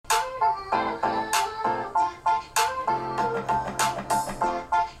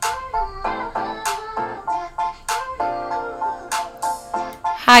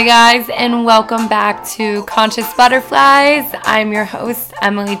Hi guys, and welcome back to Conscious Butterflies. I'm your host,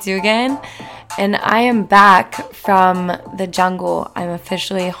 Emily Dugan, and I am back from the jungle. I'm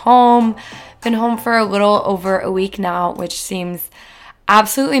officially home. Been home for a little over a week now, which seems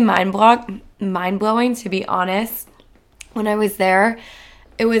absolutely mind-blowing to be honest. When I was there,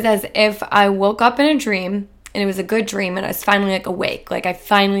 it was as if I woke up in a dream, and it was a good dream, and I was finally awake. I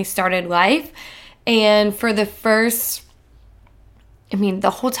finally started life. And for the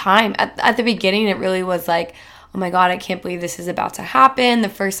whole time, at the beginning, it really was like, oh my God, I can't believe this is about to happen. The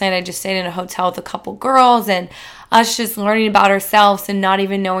first night I just stayed in a hotel with a couple girls and us just learning about ourselves and not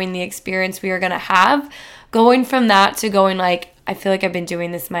even knowing the experience we were going to have. Going from that to going I feel like I've been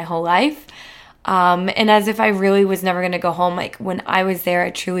doing this my whole life. And as if I really was never going to go home. When I was there, I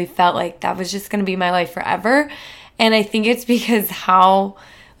truly felt like that was just going to be my life forever. And I think it's because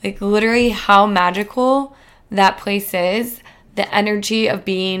literally how magical that place is. The energy of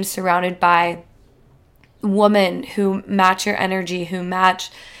being surrounded by women who match your energy, who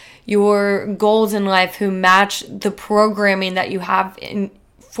match your goals in life, who match the programming that you have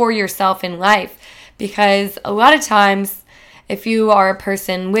for yourself in life. Because a lot of times, if you are a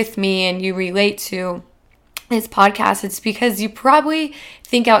person with me and you relate to this podcast, it's because you probably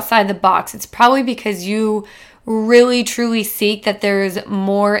think outside the box. It's probably because you really truly seek that there's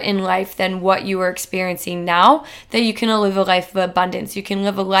more in life than what you are experiencing now, that you can live a life of abundance. You can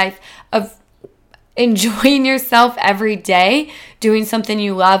live a life of enjoying yourself every day, doing something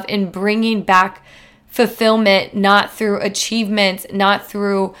you love, and bringing back fulfillment, not through achievement, not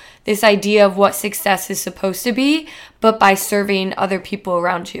through this idea of what success is supposed to be, but by serving other people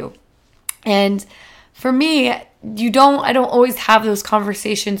around you. And for me, I don't always have those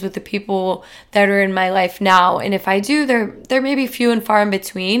conversations with the people that are in my life now. And if I do, they're maybe few and far in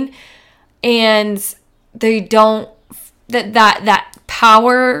between. And they don't, that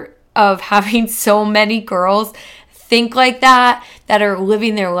power of having so many girls think like that are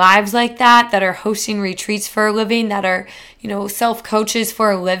living their lives like that are hosting retreats for a living, that are, self-coaches for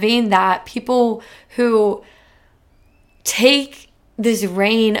a living, that people who take this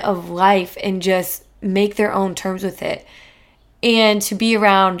reign of life and just make their own terms with it. And to be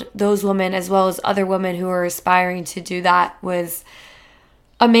around those women as well as other women who are aspiring to do that was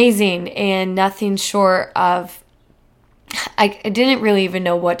amazing, and nothing short of, I didn't really even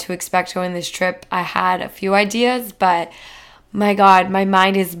know what to expect going this trip. I had a few ideas, but my God, my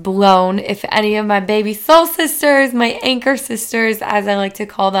mind is blown. If any of my baby soul sisters, my anchor sisters, as I like to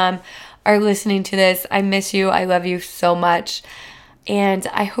call them, are listening to this, I miss you. I love you so much. And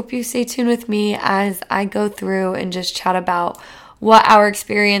I hope you stay tuned with me as I go through and just chat about what our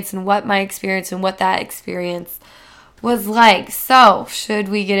experience and what my experience and what that experience was like. So, should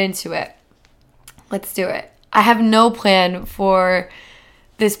we get into it? Let's do it. I have no plan for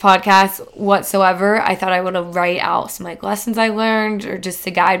this podcast whatsoever. I thought I would write out some lessons I learned or just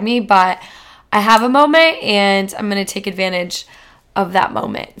to guide me, but I have a moment and I'm going to take advantage of that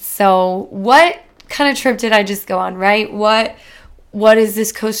moment. So, what kind of trip did I just go on, right? What is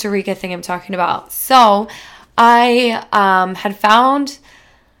this Costa Rica thing I'm talking about? So I had found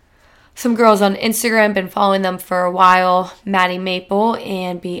some girls on Instagram, been following them for a while, Maddie Maple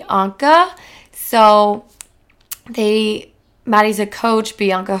and Bianca. So Maddie's a coach,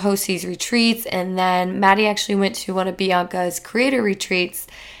 Bianca hosts these retreats, and then Maddie actually went to one of Bianca's creator retreats,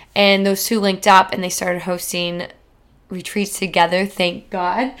 and those two linked up and they started hosting retreats together, thank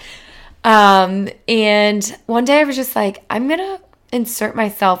God. And one day I was just like, I'm going to insert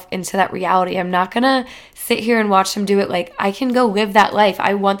myself into that reality. I'm not going to sit here and watch them do it. I can go live that life.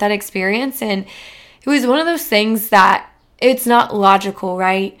 I want that experience. And it was one of those things that it's not logical,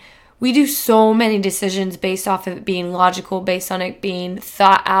 right? We do so many decisions based off of it being logical, based on it being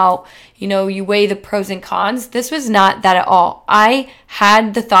thought out. You weigh the pros and cons. This was not that at all. I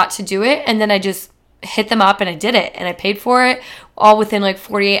had the thought to do it, and then I just hit them up and I did it, and I paid for it all within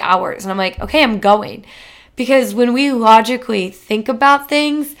 48 hours. And I'm like, okay, I'm going. Because when we logically think about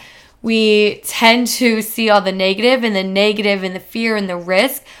things, we tend to see all the negative and the fear and the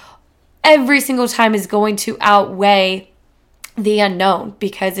risk every single time is going to outweigh the unknown,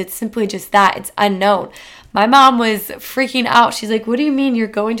 because it's simply just that. It's unknown. My mom was freaking out. She's like, what do you mean you're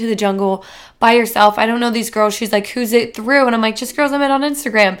going to the jungle by yourself? I don't know these girls. She's like, who's it through? And I'm like, just girls I met on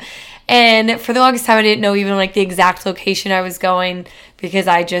Instagram. And for the longest time, I didn't know even the exact location I was going, because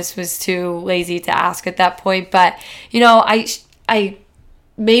I just was too lazy to ask at that point. But, I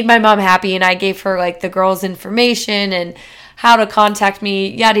made my mom happy, and I gave her the girls' information and how to contact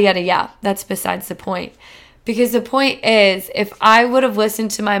me, yada, yada, yada. That's besides the point. Because the point is, if I would have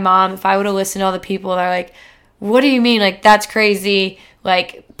listened to my mom, if I would have listened to all the people that are like, what do you mean? That's crazy.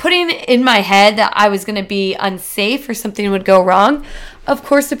 like putting in my head that I was going to be unsafe or something would go wrong. Of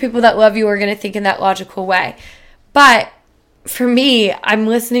course, the people that love you are going to think in that logical way. But for me, I'm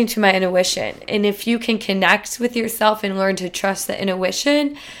listening to my intuition. And if you can connect with yourself and learn to trust the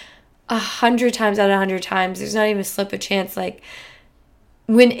intuition, 100 times out of 100 times, there's not even a slip of chance. Like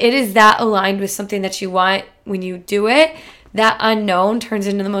when it is that aligned with something that you want, when you do it, that unknown turns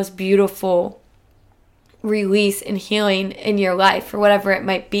into the most beautiful release and healing in your life or whatever it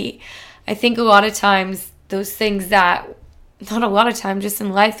might be. I think a lot of times those things that, not a lot of time, just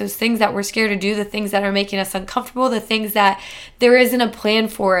in life, those things that we're scared to do, the things that are making us uncomfortable, the things that there isn't a plan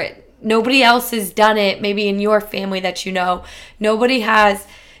for it. Nobody else has done it, maybe in your family that you know. Nobody has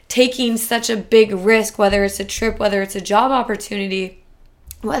taken such a big risk, whether it's a trip, whether it's a job opportunity,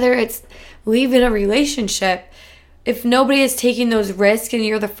 whether it's leaving a relationship. If nobody is taking those risks and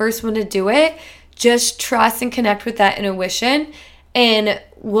you're the first one to do it, just trust and connect with that intuition and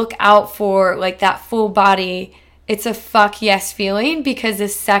look out for like that full body, it's a fuck yes feeling, because the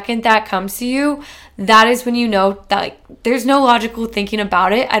second that comes to you, that is when you know that like there's no logical thinking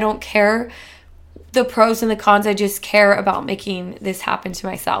about it. I don't care the pros and the cons. I just care about making this happen to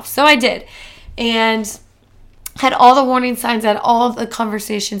myself. So I did, and had all the warning signs, had all of the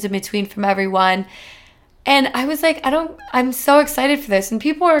conversations in between from everyone. And I was like, I'm so excited for this. And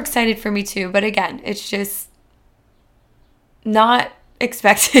people are excited for me too. But again, it's just not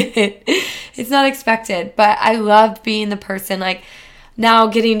expected. It's not expected. But I loved being the person, like now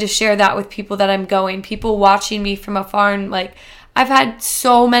getting to share that with people that I'm going, people watching me from afar. And like, I've had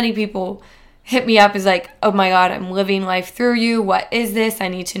so many people hit me up as like, oh my God, I'm living life through you. What is this? I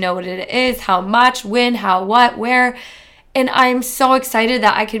need to know what it is, how much, when, how, what, where. And I'm so excited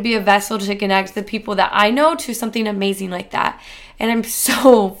that I could be a vessel to connect the people that I know to something amazing like that. And I'm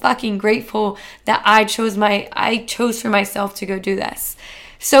so fucking grateful that I chose for myself to go do this.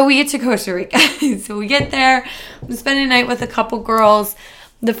 So we get to Costa Rica. So we get there. I'm spending a night with a couple girls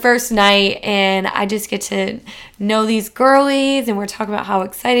the first night, and I just get to know these girlies, and we're talking about how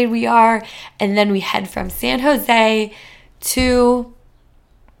excited we are. And then we head from San Jose to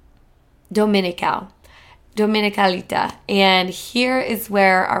Dominicalita. And here is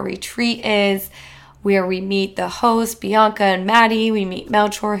where our retreat is, where we meet the host, Bianca and Maddie. We meet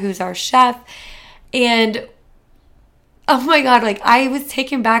Melchor, who's our chef. And oh my God, like I was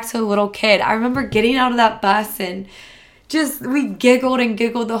taken back to a little kid. I remember getting out of that bus and just we giggled and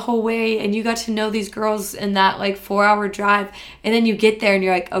giggled the whole way. And you got to know these girls in that like 4-hour drive. And then you get there and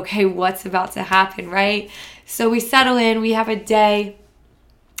you're like, okay, what's about to happen, right? So we settle in, we have a day.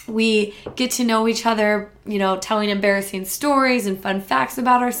 We get to know each other, you know, telling embarrassing stories and fun facts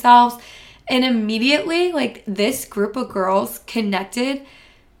about ourselves. And immediately, like, this group of girls connected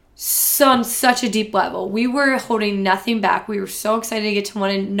on such a deep level. We were holding nothing back. We were so excited to get to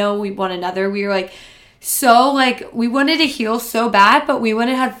want to know one another. We were like, so like, we wanted to heal so bad, but we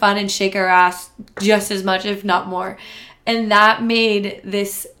wanted to have fun and shake our ass just as much, if not more. And that made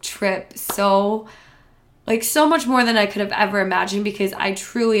this trip so much more than I could have ever imagined, because I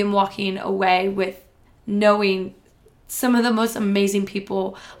truly am walking away with knowing some of the most amazing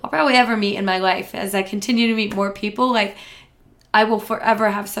people I'll probably ever meet in my life. As I continue to meet more people, like I will forever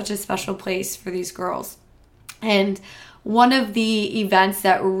have such a special place for these girls. And one of the events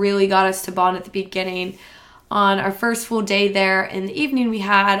that really got us to bond at the beginning, on our first full day there in the evening, we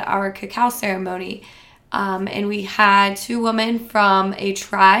had our cacao ceremony. And we had 2 women from a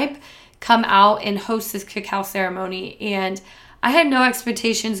tribe come out and host this cacao ceremony. And I had no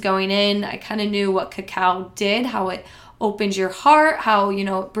expectations going in. I kind of knew what cacao did, how it opens your heart, how, you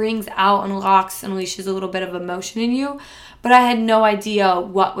know, it brings out, unlocks, unleashes a little bit of emotion in you. But I had no idea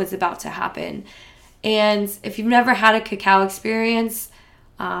what was about to happen. And if you've never had a cacao experience,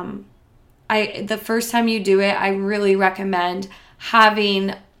 the first time you do it, I really recommend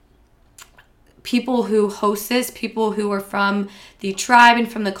having people who host this, people who are from the tribe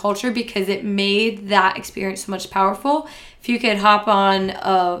and from the culture, because it made that experience so much powerful. If you could hop on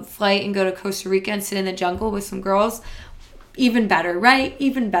a flight and go to Costa Rica and sit in the jungle with some girls, even better, right?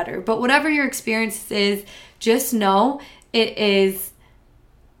 Even better. But whatever your experience is, just know it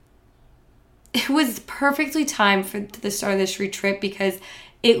was perfectly timed for the start of this retreat, because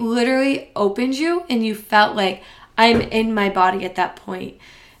it literally opened you and you felt like I'm in my body at that point.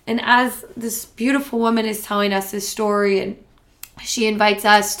 And as this beautiful woman is telling us this story, and she invites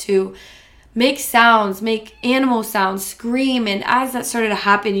us to make sounds, make animal sounds, scream. And as that started to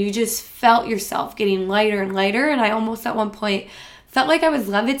happen, you just felt yourself getting lighter and lighter. And I almost at one point felt like I was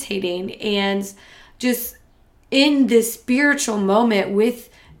levitating and just in this spiritual moment with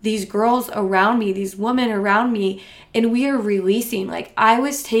these girls around me, these women around me, and we are releasing. Like, I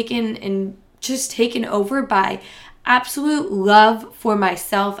was taken over by absolute love for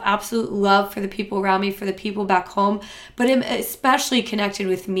myself, absolute love for the people around me, for the people back home, but I'm especially connected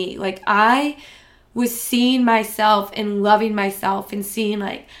with me. Like, I was seeing myself and loving myself and seeing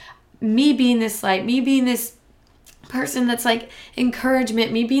like me being this light, me being this person that's like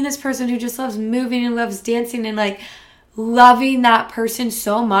encouragement, me being this person who just loves moving and loves dancing, and like loving that person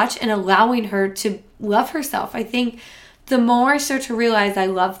so much and allowing her to love herself. I think the more I start to realize I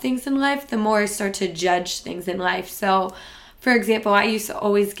love things in life, the more I start to judge things in life. So, for example, I used to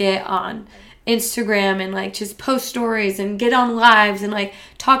always get on Instagram and like just post stories and get on lives and like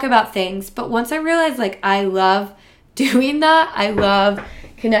talk about things. But once I realized like I love doing that, I love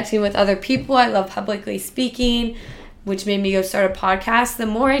connecting with other people, I love publicly speaking, which made me go start a podcast. The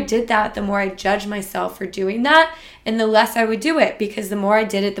more I did that, the more I judged myself for doing that, and the less I would do it, because the more I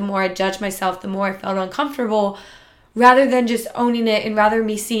did it, the more I judged myself, the more I felt uncomfortable, rather than just owning it, and rather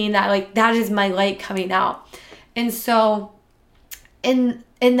me seeing that like that is my light coming out. And so in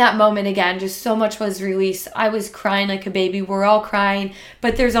that moment, again, just so much was released. I was crying like a baby. We're all crying,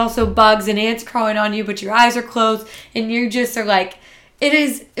 but there's also bugs and ants crawling on you, but your eyes are closed and you just are like,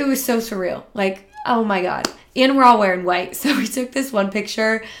 it was so surreal. Like, oh my God. And we're all wearing white. So we took this one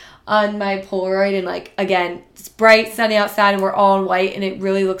picture on my Polaroid, and like, again, it's bright, sunny outside, and we're all in white, and it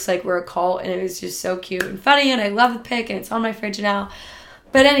really looks like we're a cult, and it was just so cute and funny, and I love the pic, and it's on my fridge now.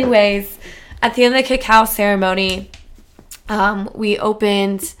 But anyways, at the end of the cacao ceremony, we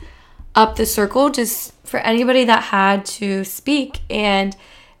opened up the circle just for anybody that had to speak, and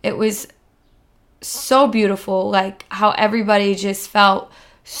it was so beautiful, like how everybody just felt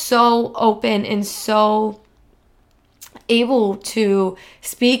so open and so able to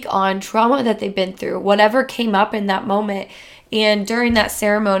speak on trauma that they've been through, whatever came up in that moment. And during that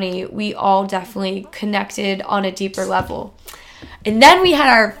ceremony, we all definitely connected on a deeper level. And then we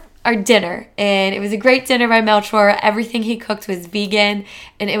had our dinner, and it was a great dinner by Melchor. Everything he cooked was vegan,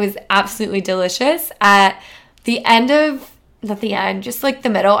 and it was absolutely delicious. At the end of, not the end, just like the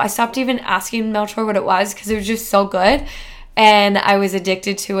middle, I stopped even asking Melchor what it was because it was just so good, and I was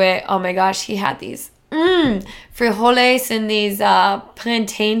addicted to it. Oh my gosh, he had these frijoles and these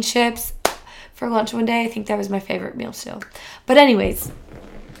plantain chips for lunch one day. I think that was my favorite meal still. But anyways,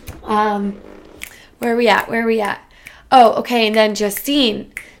 where are we at? Oh, okay, and then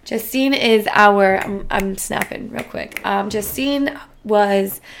Justine is our, I'm snapping real quick. Justine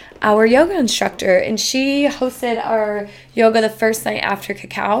was our yoga instructor, and she hosted our yoga the first night after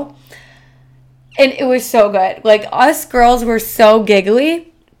cacao. And it was so good. Like, us girls were so giggly.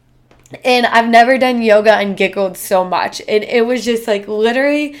 And I've never done yoga and giggled so much. And it was just like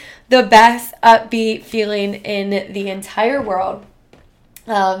literally the best upbeat feeling in the entire world.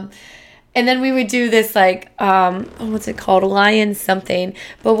 And then we would do this like, what's it called? Lion something.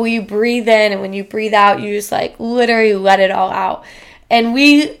 But when you breathe in and when you breathe out, you just like literally let it all out. And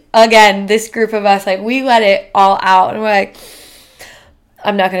we, again, this group of us, like we let it all out. And we're like,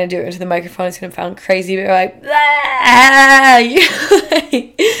 I'm not going to do it into the microphone. It's going to sound crazy. But we're like,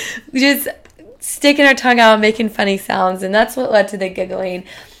 just sticking our tongue out, making funny sounds. And that's what led to the giggling.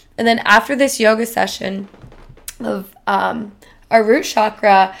 And then after this yoga session of our root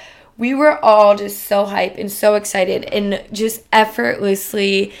chakra, we were all just so hyped and so excited and just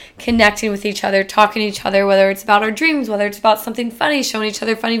effortlessly connecting with each other, talking to each other, whether it's about our dreams, whether it's about something funny, showing each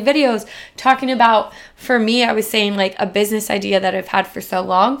other funny videos, talking about, for me, I was saying like a business idea that I've had for so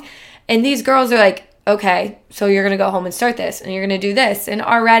long. And these girls are like, okay, so you're going to go home and start this and you're going to do this. And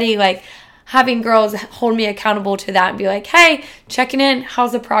already like having girls hold me accountable to that and be like, hey, checking in,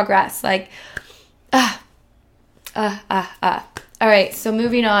 how's the progress? Like, All right, so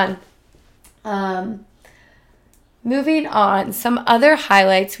moving on. Some other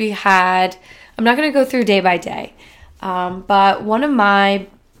highlights we had. I'm not going to go through day by day, but one of my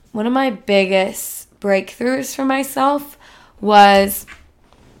biggest breakthroughs for myself was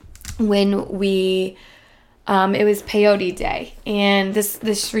when we, it was peyote day, and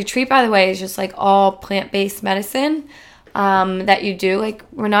this retreat, by the way, is just like all plant-based medicine that you do. Like,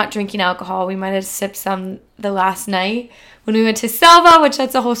 we're not drinking alcohol. We might have sipped some the last night when we went to Selva, which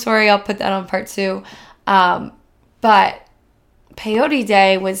that's a whole story. I'll put that on part 2. But peyote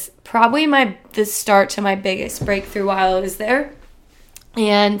day was probably the start to my biggest breakthrough while I was there.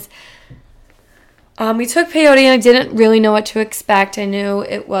 And we took peyote, and I didn't really know what to expect. I knew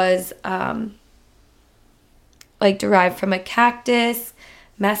it was like derived from a cactus,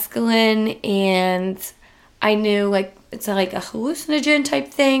 mescaline, and I knew like it's like a hallucinogen type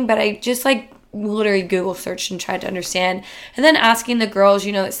thing, but I just like literally Google searched and tried to understand. And then asking the girls,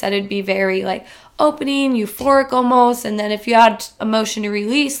 that said it'd be very like opening, euphoric almost. And then if you had emotion to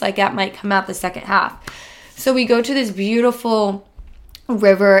release, like that might come out the second half. So we go to this beautiful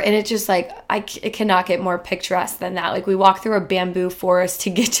river, and it's just like, it cannot get more picturesque than that. Like we walk through a bamboo forest to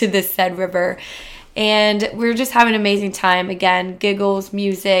get to this said river. And we're just having an amazing time. Again, giggles,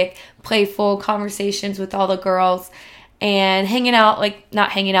 music, playful conversations with all the girls. And hanging out, like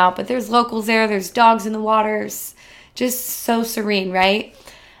not hanging out, but there's locals there. There's dogs in the waters. Just so serene, right?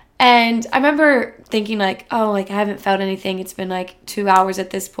 And I remember thinking like, oh, like I haven't felt anything. It's been like 2 hours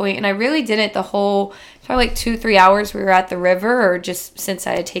at this point. And I really didn't the whole, probably like 2-3 hours we were at the river, or just since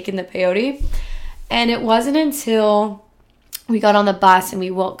I had taken the peyote. And it wasn't until we got on the bus and we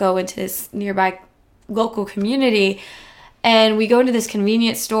won't go into this nearby local community, and we go into this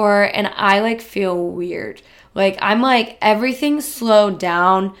convenience store, and I like feel weird. Like I'm like, everything slowed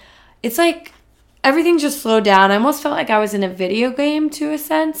down. It's like everything just slowed down. I almost felt like I was in a video game to a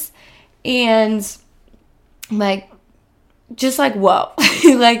sense. And like, just like, whoa.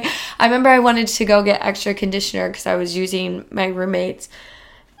 Like I remember I wanted to go get extra conditioner because I was using my roommate's.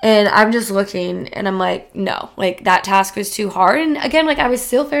 And I'm just looking, and I'm like, no, like that task was too hard. And again, like I was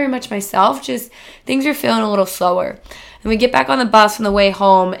still very much myself, just things are feeling a little slower. And we get back on the bus on the way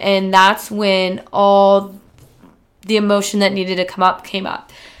home, and that's when all the emotion that needed to come up came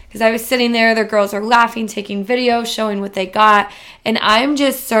up. Because I was sitting there, the girls are laughing, taking videos, showing what they got. And I'm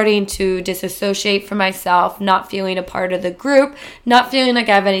just starting to disassociate from myself, not feeling a part of the group, not feeling like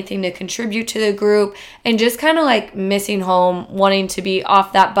I have anything to contribute to the group, and just kind of like missing home, wanting to be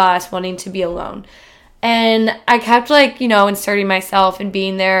off that bus, wanting to be alone. And I kept like, inserting myself and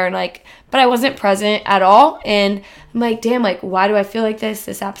being there, and like, but I wasn't present at all. And I'm like, damn, like, why do I feel like this?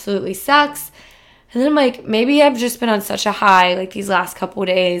 This absolutely sucks. And then I'm like, maybe I've just been on such a high like these last couple of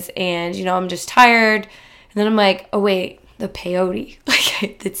days, and I'm just tired. And then I'm like, oh wait, the peyote.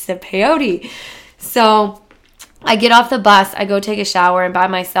 Like it's the peyote. So I get off the bus, I go take a shower and by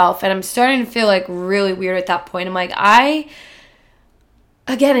myself, and I'm starting to feel like really weird at that point. I'm like,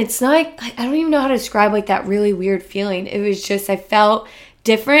 again, it's not like, I don't even know how to describe like that really weird feeling. It was just, I felt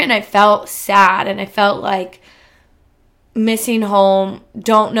different, and I felt sad, and I felt like missing home,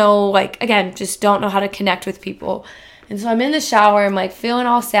 don't know, like, again, just don't know how to connect with people. And so I'm in the shower, I'm like feeling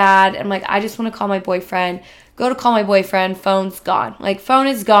all sad. I'm like, I just want to call my boyfriend. Go to call my boyfriend, phone's gone. Like, phone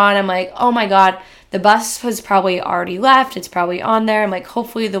is gone. I'm like, oh my God, the bus was probably already left. It's probably on there. I'm like,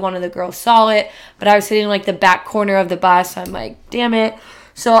 hopefully one of the girls saw it. But I was sitting in like the back corner of the bus. So I'm like, damn it.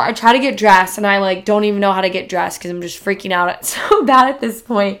 So I try to get dressed, and I like don't even know how to get dressed because I'm just freaking out so bad at this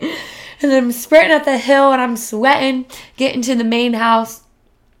point. And then I'm sprinting up the hill, and I'm sweating, getting to the main house.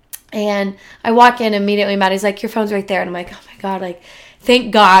 And I walk in immediately. Maddie's like, your phone's right there. And I'm like, oh my God, like,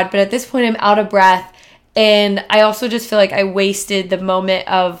 thank God. But at this point, I'm out of breath. And I also just feel like I wasted the moment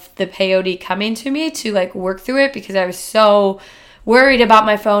of the peyote coming to me to like work through it, because I was so worried about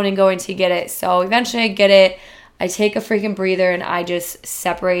my phone and going to get it. So eventually I get it. I take a freaking breather, and I just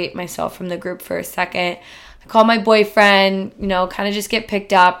separate myself from the group for a second. I call my boyfriend, kind of just get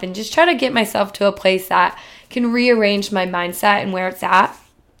picked up and just try to get myself to a place that can rearrange my mindset and where it's at.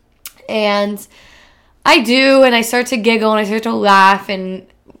 And I do, and I start to giggle and I start to laugh, and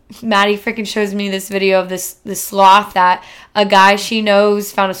Maddie freaking shows me this video of this sloth that a guy she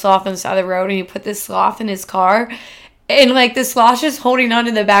knows found a sloth on the side of the road, and he put this sloth in his car. And like the sloth's just holding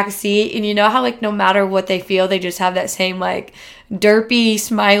onto the back seat, and you know how like no matter what they feel, they just have that same like derpy,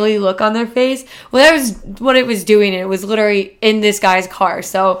 smiley look on their face? Well, that was what it was doing. It was literally in this guy's car.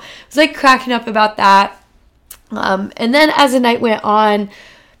 So I was like cracking up about that. And then as the night went on,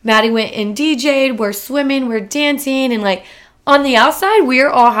 Maddie went and DJ'd. We're swimming, we're dancing, and like on the outside, we're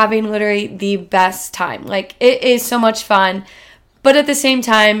all having literally the best time. Like it is so much fun. But at the same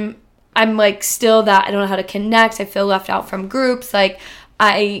time, I'm like still that I don't know how to connect. I feel left out from groups. Like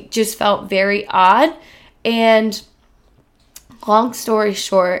I just felt very odd. And long story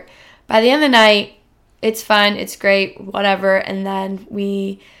short, by the end of the night, it's fun, it's great, whatever. And then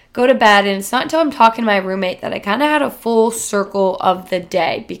we go to bed, and it's not until I'm talking to my roommate that I kind of had a full circle of the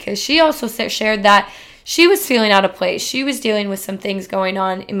day, because she also shared that she was feeling out of place. She was dealing with some things going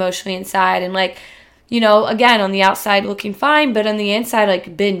on emotionally inside, and like, again, on the outside looking fine, but on the inside,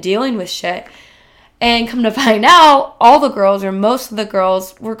 like, been dealing with shit. And come to find out, all the girls, or most of the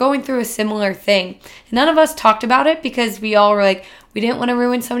girls, were going through a similar thing. And none of us talked about it because we all were like, we didn't want to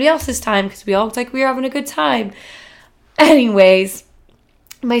ruin somebody else's time, because we all looked like we were having a good time. Anyways,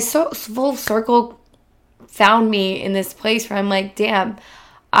 my full circle found me in this place where I'm like, damn,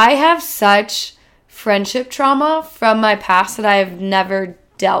 I have such friendship trauma from my past that I have never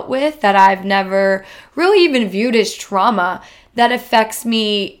dealt with, that I've never really even viewed as trauma, that affected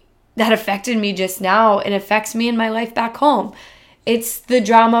me just now and affects me in my life back home. It's the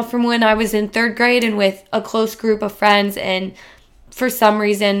drama from when I was in 3rd grade and with a close group of friends, and for some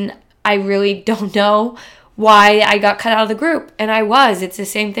reason, I really don't know why I got cut out of the group. And it's the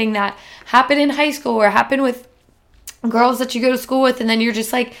same thing that happened in high school or happened with girls that you go to school with, and then you're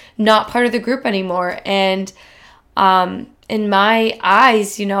just like not part of the group anymore. And in my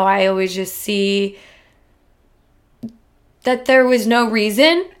eyes, I always just see that there was no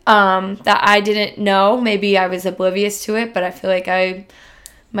reason, that I didn't know. Maybe I was oblivious to it, but I feel like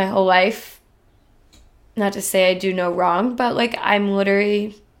my whole life, not to say I do no wrong, but like I'm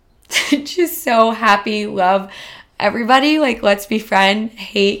literally just so happy, love everybody, like let's be friends,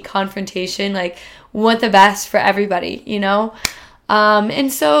 hate confrontation, like want the best for everybody,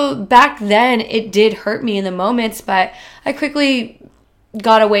 and so back then it did hurt me in the moments, but I quickly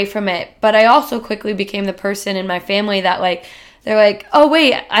got away from it. But I also quickly became the person in my family that like, they're like, oh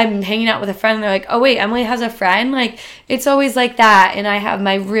wait, I'm hanging out with a friend, and they're like, oh wait, Emily has a friend. Like, it's always like that. And I have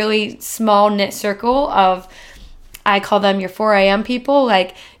my really small knit circle of, I call them your 4 a.m. people.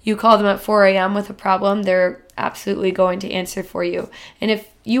 Like, you call them at 4 a.m. with a problem, they're absolutely going to answer for you. And if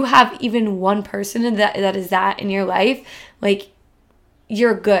you have even one person that is that in your life, like,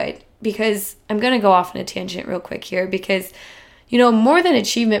 you're good. Because I'm going to go off on a tangent real quick here, because more than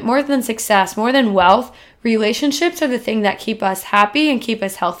achievement, more than success, more than wealth, relationships are the thing that keep us happy and keep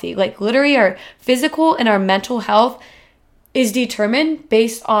us healthy. Like, literally our physical and our mental health is determined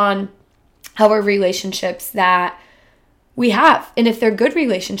based on our relationships that we have. And if they're good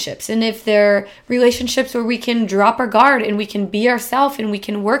relationships, and if they're relationships where we can drop our guard and we can be ourselves and we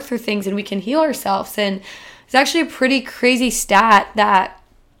can work through things and we can heal ourselves. And it's actually a pretty crazy stat that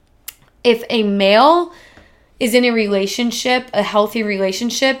if a male is in a relationship, a healthy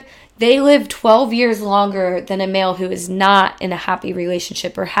relationship, they live 12 years longer than a male who is not in a happy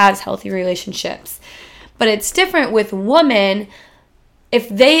relationship or has healthy relationships. But it's different with women.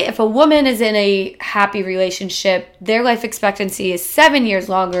 If a woman is in a happy relationship, their life expectancy is 7 years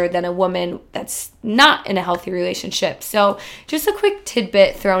longer than a woman that's not in a healthy relationship. So just a quick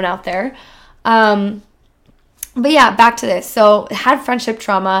tidbit thrown out there. But yeah, back to this. So I had friendship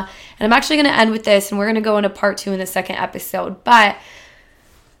trauma, and I'm actually going to end with this, and we're going to go into part 2 in the second episode. But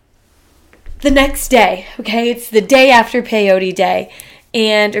the next day, okay, it's the day after peyote day,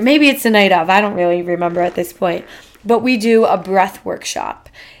 or maybe it's the night of. I don't really remember at this point. But we do a breath workshop.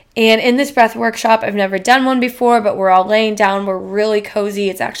 And in this breath workshop, I've never done one before, but we're all laying down. We're really cozy.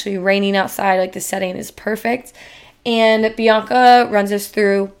 It's actually raining outside. Like, the setting is perfect. And Bianca runs us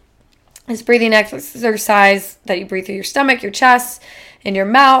through this breathing exercise that you breathe through your stomach, your chest, and your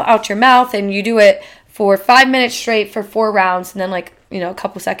mouth, out your mouth, and you do it for 5 minutes straight for 4 rounds, and then a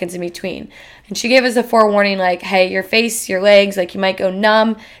couple seconds in between. And she gave us a forewarning, like, hey, your face, your legs, like, you might go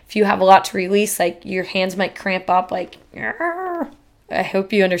numb. If you have a lot to release, like, your hands might cramp up, like, Arr. I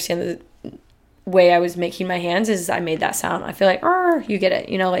hope you understand the way I was making my hands is I made that sound. I feel like, Arr, you get it,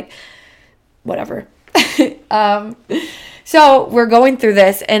 like, whatever. So we're going through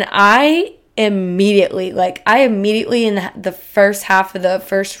this, and I immediately in the first half of the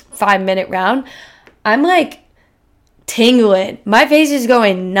first 5-minute round, I'm like tingling. My face is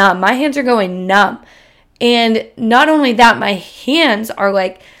going numb. My hands are going numb. And not only that, my hands are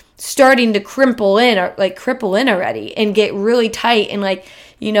like starting to cripple in already and get really tight and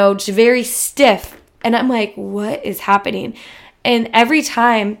just very stiff. And I'm like, what is happening? And every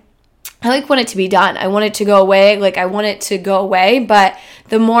time I want it to be done. I want it to go away. I want it to go away. But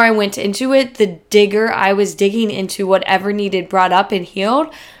the more I went into it, the digger I was digging into whatever needed brought up and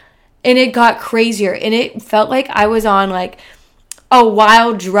healed. And it got crazier. And it felt like I was on a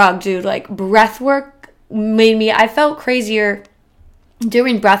wild drug, dude. Breath work I felt crazier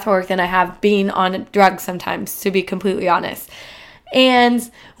doing breath work than I have being on drugs sometimes, to be completely honest. And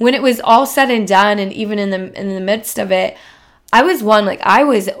when it was all said and done, and even in the midst of it, I was wailing.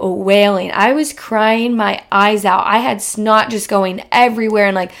 I was crying my eyes out. I had snot just going everywhere.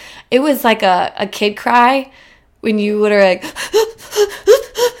 And it was like a kid cry when you literally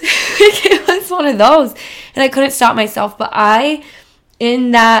it was one of those. And I couldn't stop myself. But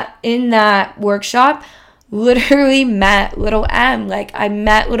in that workshop, literally met little M. I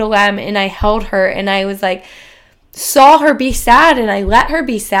met little M and I held her and I was saw her be sad and I let her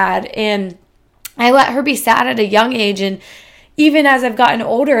be sad. And I let her be sad at a young age. And even as I've gotten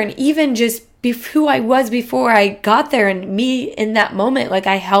older and even just who I was before I got there and me in that moment,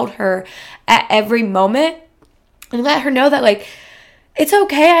 I held her at every moment and let her know that it's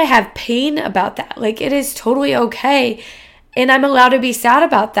okay I have pain about that. It is totally okay. And I'm allowed to be sad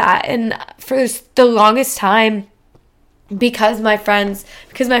about that. And for the longest time, because my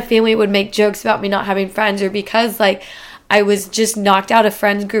family would make jokes about me not having friends, or because like I was just knocked out of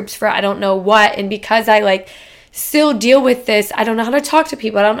friends groups for I don't know what, and because I like still deal with this, I don't know how to talk to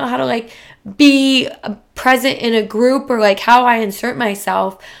people, I don't know how to like be present in a group, or like how I insert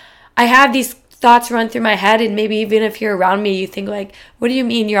myself. I have these thoughts run through my head, and maybe even if you're around me, you think like, what do you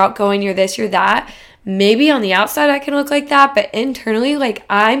mean you're outgoing, you're this, you're that? Maybe on the outside I can look like that, but internally, like,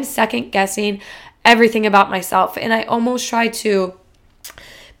 I'm second guessing everything about myself, and I almost try to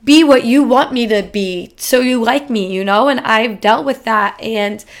be what you want me to be so you like me, and I've dealt with that,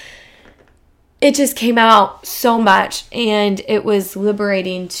 and it just came out so much, and it was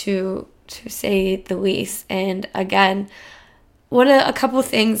liberating to say the least. And again, a couple of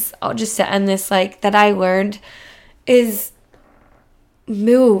things, I'll just to end this, like, that I learned is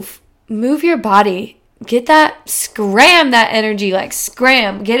move your body. Get that, scram that energy, like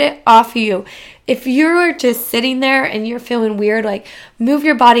scram, get it off of you. If you're just sitting there and you're feeling weird, like move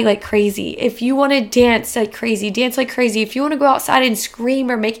your body like crazy. If you want to dance like crazy, dance like crazy. If you want to go outside and scream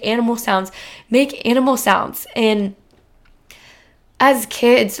or make animal sounds, make animal sounds. And as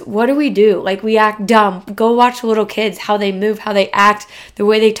kids, what do? Like, we act dumb. Go watch little kids, how they move, how they act, the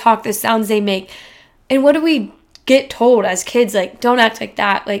way they talk, the sounds they make. And what do we get told as kids? Like, don't act like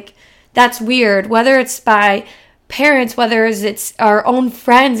that. Like, that's weird. Whether it's by parents, whether it's our own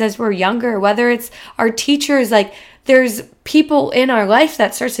friends as we're younger, whether it's our teachers, like, there's people in our life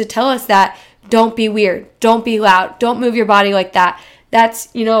that starts to tell us that don't be weird, don't be loud, don't move your body like that.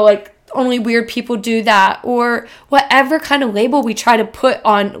 That's, like, only weird people do that, or whatever kind of label we try to put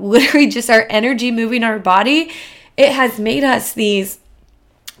on literally just our energy moving our body. It has made us these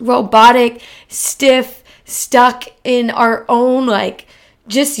robotic, stiff, stuck in our own, like,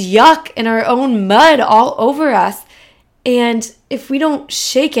 just yuck, in our own mud all over us. And if we don't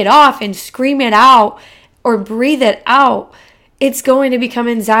shake it off and scream it out or breathe it out, it's going to become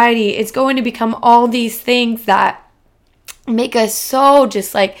anxiety. It's going to become all these things that make us so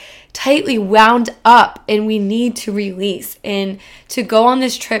just like tightly wound up, and we need to release. And to go on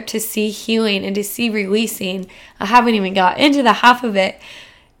this trip to see healing and to see releasing, I haven't even got into the half of it,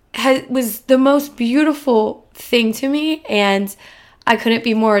 was the most beautiful thing to me, and I couldn't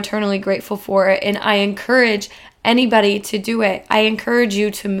be more eternally grateful for it. And I encourage anybody to do it. I encourage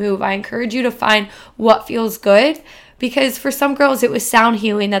you to move. I encourage you to find what feels good. Because for some girls, it was sound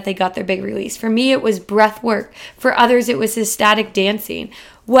healing that they got their big release. For me, it was breath work. For others, it was ecstatic dancing.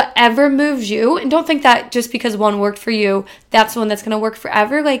 Whatever moves you, and don't think that just because one worked for you, that's the one that's going to work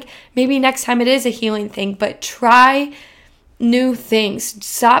forever. Like, maybe next time it is a healing thing, but try new things.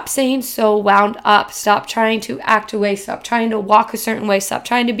 Stop saying so wound up. Stop trying to act away. Stop trying to walk a certain way. Stop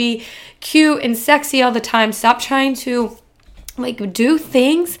trying to be cute and sexy all the time. Stop trying to, like, do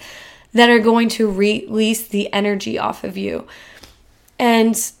things that are going to release the energy off of you.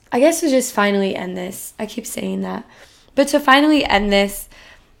 And I guess to just finally end this, I keep saying that, but to finally end this,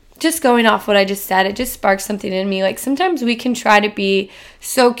 just going off what I just said, it just sparked something in me. Like, sometimes we can try to be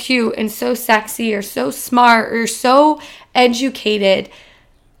so cute and so sexy or so smart or so educated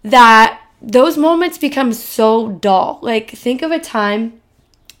that those moments become so dull. Like, think of a time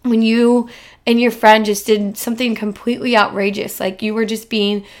when you and your friend just did something completely outrageous. Like, you were just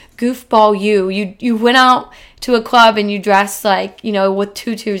being goofball you went out to a club and you dressed like, with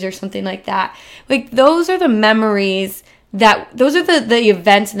tutus or something like that. Like, those are the memories those are the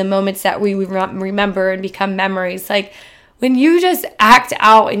events and the moments that we remember and become memories. Like, when you just act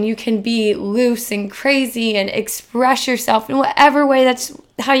out and you can be loose and crazy and express yourself in whatever way that's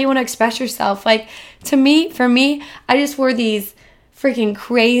how you want to express yourself. Like, for me, I just wore these freaking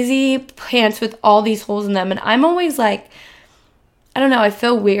crazy pants with all these holes in them. And I'm always like, I don't know, I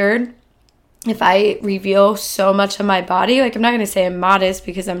feel weird if I reveal so much of my body. Like, I'm not going to say I'm modest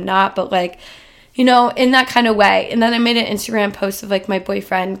because I'm not, but like, in that kind of way. And then I made an Instagram post of like my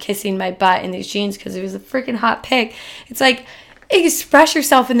boyfriend kissing my butt in these jeans because it was a freaking hot pic. It's like, express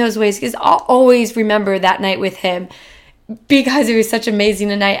yourself in those ways, because I'll always remember that night with him, because it was such an amazing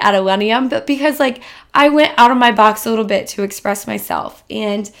night at Millennium, but because like I went out of my box a little bit to express myself.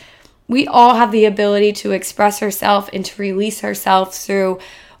 And we all have the ability to express ourselves and to release ourselves through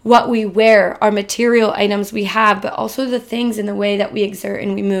what we wear, our material items we have, but also the things in the way that we exert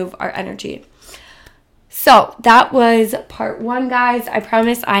and we move our energy. So that was part 1, guys. I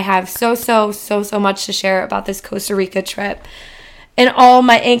promise I have so much to share about this Costa Rica trip and all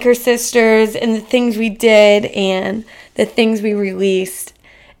my anchor sisters and the things we did and the things we released.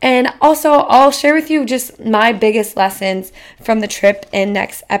 And also, I'll share with you just my biggest lessons from the trip in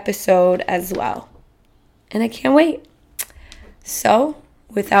next episode as well. And I can't wait. So,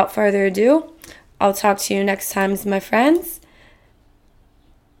 without further ado, I'll talk to you next time, my friends.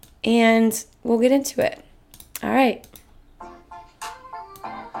 And we'll get into it. All right.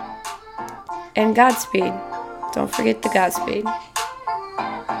 And Godspeed. Don't forget the Godspeed.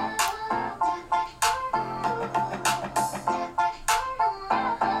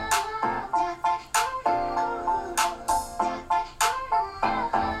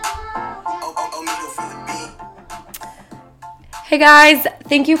 Hey guys,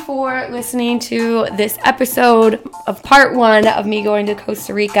 thank you for listening to this episode of part 1 of me going to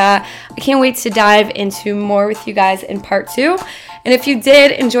Costa Rica. I can't wait to dive into more with you guys in part 2. And if you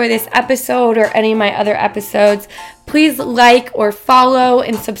did enjoy this episode or any of my other episodes, please like or follow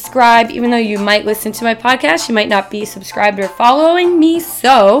and subscribe. Even though you might listen to my podcast, you might not be subscribed or following me.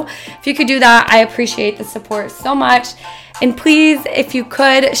 So if you could do that, I appreciate the support so much. And please, if you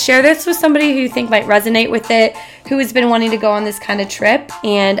could, share this with somebody who you think might resonate with it, who has been wanting to go on this kind of trip.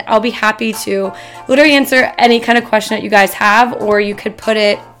 And I'll be happy to literally answer any kind of question that you guys have, or you could put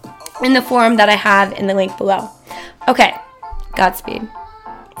it in the form that I have in the link below. Okay, Godspeed.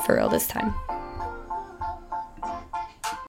 For real this time.